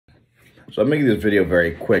So I'm making this video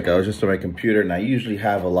very quick. I was just on my computer and I usually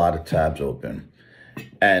have a lot of tabs open.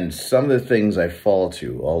 And some of the things I fall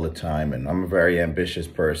to all the time, and I'm a very ambitious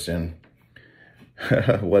person.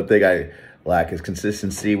 One thing I lack is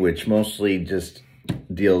consistency, which mostly just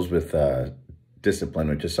deals with discipline,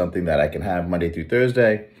 which is something that I can have Monday through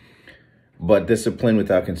Thursday. But discipline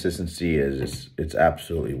without consistency it's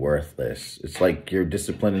absolutely worthless. It's like you're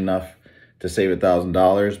disciplined enough to save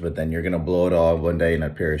 $1,000, but then you're going to blow it all one day in a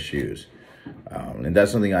pair of shoes. And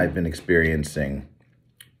that's something I've been experiencing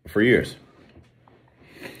for years.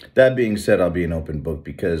 That being said, I'll be an open book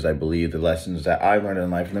because I believe the lessons that I've learned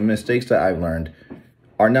in life and the mistakes that I've learned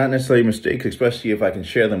are not necessarily mistakes, especially if I can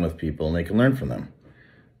share them with people and they can learn from them.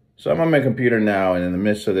 So I'm on my computer now, and in the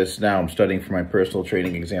midst of this now, I'm studying for my personal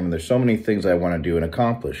training exam, and there's so many things I want to do and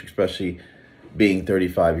accomplish, especially being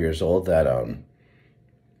 35 years old, that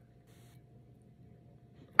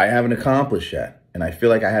I haven't accomplished yet, and I feel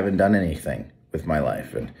like I haven't done anything with my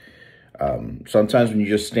life. And sometimes when you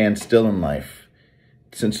just stand still in life,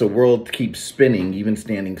 since the world keeps spinning, even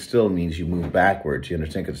standing still means you move backwards, you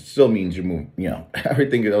understand? Because it still means you move,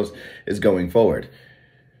 everything else is going forward.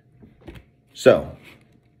 So,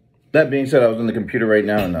 that being said, I was on the computer right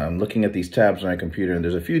now, and I'm looking at these tabs on my computer, and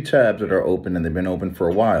there's a few tabs that are open, and they've been open for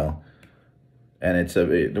a while.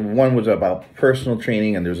 And one was about personal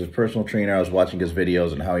training, and there's a personal trainer. I was watching his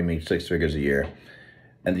videos and how he made 6 figures a year.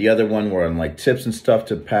 And the other one were on like tips and stuff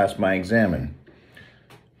to pass my exam. And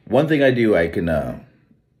one thing I do, I can,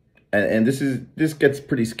 and this gets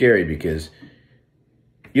pretty scary because,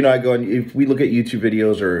 I go and if we look at YouTube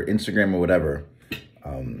videos or Instagram or whatever,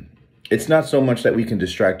 it's not so much that we can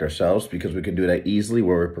distract ourselves because we can do that easily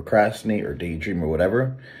where we procrastinate or daydream or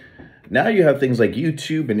whatever. Now you have things like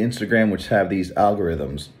YouTube and Instagram, which have these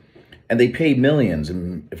algorithms, and they pay millions,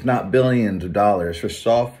 and if not billions of dollars for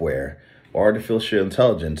software or artificial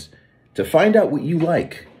intelligence to find out what you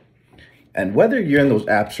like. And whether you're in those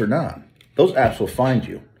apps or not, those apps will find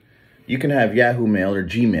you. You can have Yahoo Mail or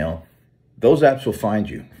Gmail. Those apps will find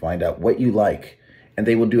you, find out what you like, and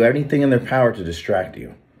they will do anything in their power to distract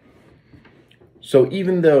you. So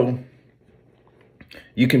even though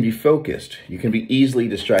you can be focused, you can be easily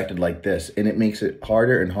distracted like this, and it makes it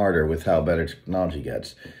harder and harder with how better technology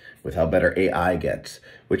gets, with how better AI gets,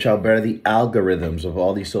 with how better the algorithms of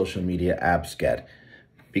all these social media apps get.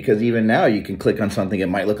 Because even now you can click on something, it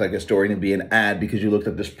might look like a story and be an ad because you looked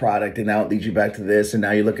at this product, and now it leads you back to this, and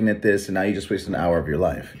now you're looking at this, and now you just wasted an hour of your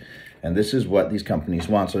life. And this is what these companies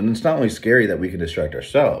want. So it's not only scary that we can distract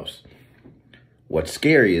ourselves. What's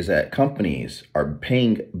scary is that companies are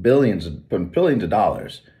paying billions of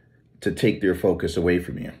dollars to take their focus away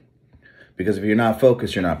from you. Because if you're not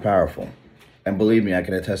focused, you're not powerful. And believe me, I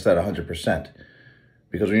can attest that 100%.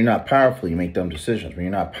 Because when you're not powerful, you make dumb decisions. When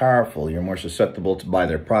you're not powerful, you're more susceptible to buy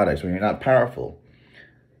their products. When you're not powerful,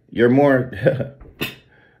 you're more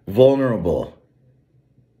vulnerable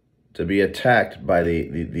to be attacked by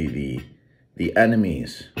the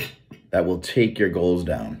enemies that will take your goals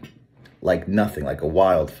down. Like nothing, like a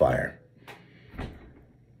wildfire.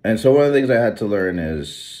 And so one of the things I had to learn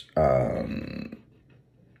is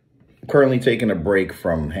currently taking a break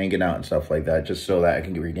from hanging out and stuff like that, just so that I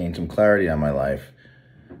can regain some clarity on my life.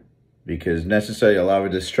 Because necessarily a lot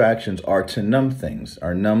of distractions are to numb things,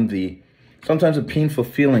 are numb sometimes a painful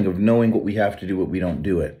feeling of knowing what we have to do, but we don't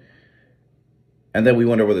do it. And then we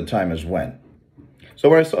wonder where the time has went. So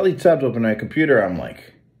when I saw these tabs open on my computer, I'm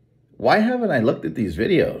like, why haven't I looked at these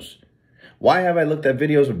videos? Why have I looked at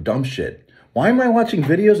videos of dumb shit? Why am I watching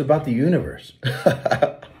videos about the universe?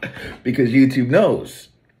 Because YouTube knows.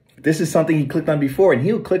 This is something he clicked on before, and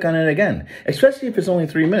he'll click on it again, especially if it's only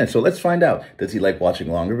 3 minutes. So let's find out. Does he like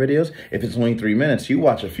watching longer videos? If it's only 3 minutes, you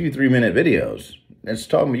watch a few 3-minute videos.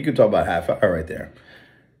 You can talk about half hour right there.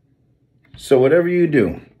 So whatever you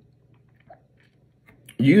do,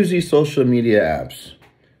 use these social media apps,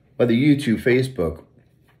 whether YouTube, Facebook,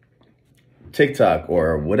 TikTok,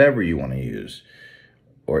 or whatever you want to use,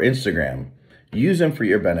 or Instagram. Use them for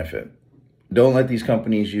your benefit. Don't let these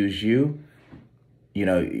companies use you.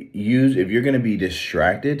 If you're going to be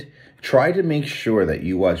distracted, try to make sure that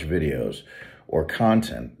you watch videos or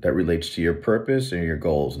content that relates to your purpose and your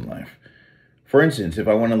goals in life. For instance, if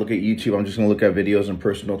I want to look at YouTube, I'm just going to look at videos on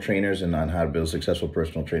personal trainers and on how to build a successful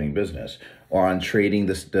personal training business, or on trading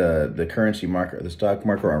the currency market, the stock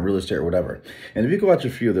market, or on real estate or whatever. And if you can watch a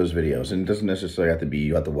few of those videos, and it doesn't necessarily have to be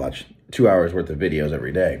you have to watch 2 hours worth of videos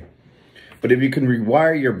every day. But if you can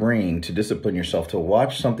rewire your brain to discipline yourself to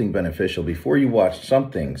watch something beneficial before you watch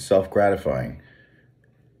something self-gratifying,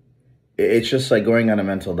 it's just like going on a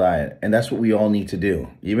mental diet. And that's what we all need to do.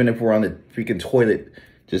 Even if we're on the freaking toilet,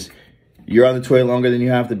 just You're on the toilet longer than you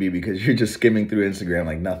have to be because you're just skimming through Instagram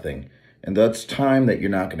like nothing. And that's time that you're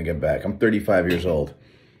not going to get back. I'm 35 years old,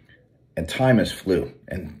 and time has flew.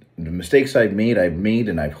 And the mistakes I've made,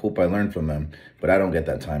 and I hope I learned from them, but I don't get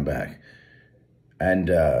that time back. And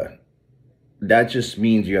that just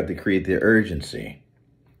means you have to create the urgency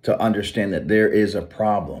to understand that there is a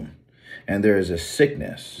problem and there is a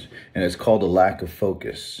sickness, and it's called a lack of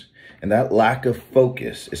focus. And that lack of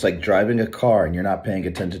focus, it's like driving a car and you're not paying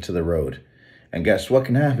attention to the road. And guess what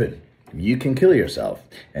can happen? You can kill yourself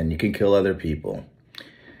and you can kill other people.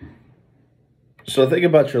 So think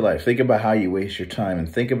about your life. Think about how you waste your time,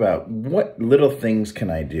 and think about what little things can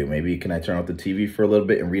I do? Maybe can I turn off the TV for a little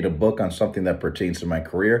bit and read a book on something that pertains to my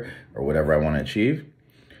career or whatever I want to achieve?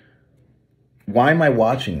 Why am I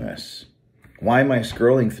watching this? Why am I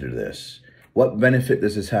scrolling through this? What benefit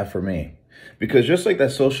does this have for me? Because just like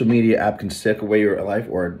that social media app can suck away your life,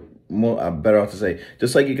 or more, better off to say,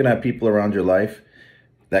 just like you can have people around your life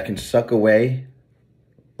that can suck away,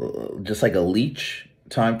 just like a leech,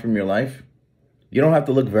 time from your life. You don't have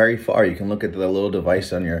to look very far. You can look at the little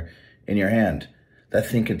device in your hand. That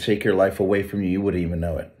thing can take your life away from you. You wouldn't even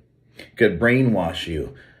know it. It could brainwash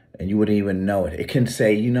you and you wouldn't even know it. It can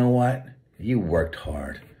say, you know what? You worked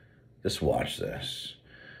hard. Just watch this.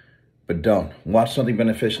 But don't. Watch something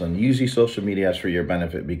beneficial and use these social media apps for your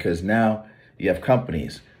benefit, because now you have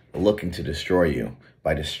companies looking to destroy you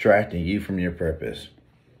by distracting you from your purpose.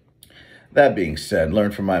 That being said,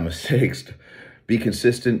 learn from my mistakes. Be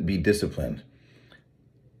consistent. Be disciplined.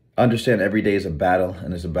 Understand every day is a battle,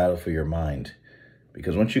 and it's a battle for your mind.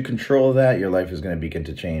 Because once you control that, your life is going to begin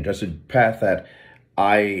to change. That's a path that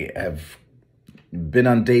I have been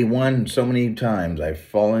on day one so many times. I've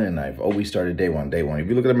fallen, and I've always started day one. If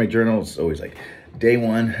you look at my journal, it's always like day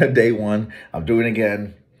one, day one. I'm doing it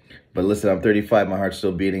again. But listen, I'm 35. My heart's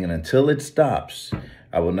still beating. And until it stops,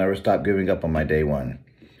 I will never stop giving up on my day one.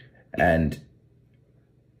 And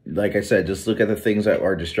like I said, just look at the things that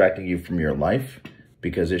are distracting you from your life,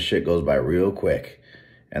 because this shit goes by real quick.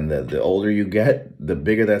 And the older you get, the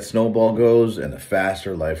bigger that snowball goes and the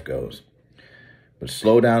faster life goes. But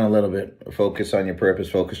slow down a little bit. Focus on your purpose.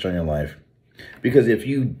 Focus on your life. Because if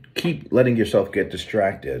you keep letting yourself get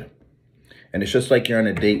distracted, and it's just like you're on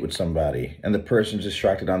a date with somebody and the person's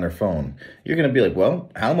distracted on their phone, you're going to be like,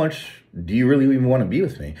 well, how much do you really even want to be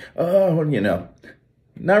with me? Oh,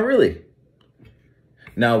 not really.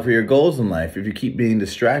 Now, for your goals in life, if you keep being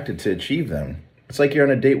distracted to achieve them, it's like you're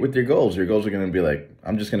on a date with your goals. Your goals are going to be like,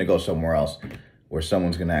 I'm just going to go somewhere else where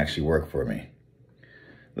someone's going to actually work for me.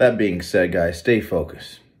 That being said, guys, stay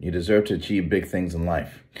focused. You deserve to achieve big things in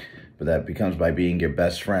life, but that becomes by being your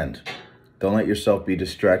best friend. Don't let yourself be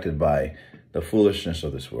distracted by the foolishness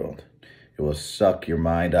of this world. It will suck your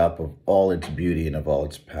mind up of all its beauty and of all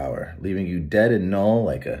its power, leaving you dead and null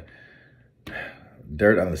like a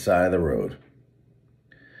dirt on the side of the road.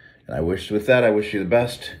 And with that, I wish you the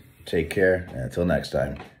best. Take care, and until next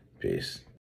time, peace.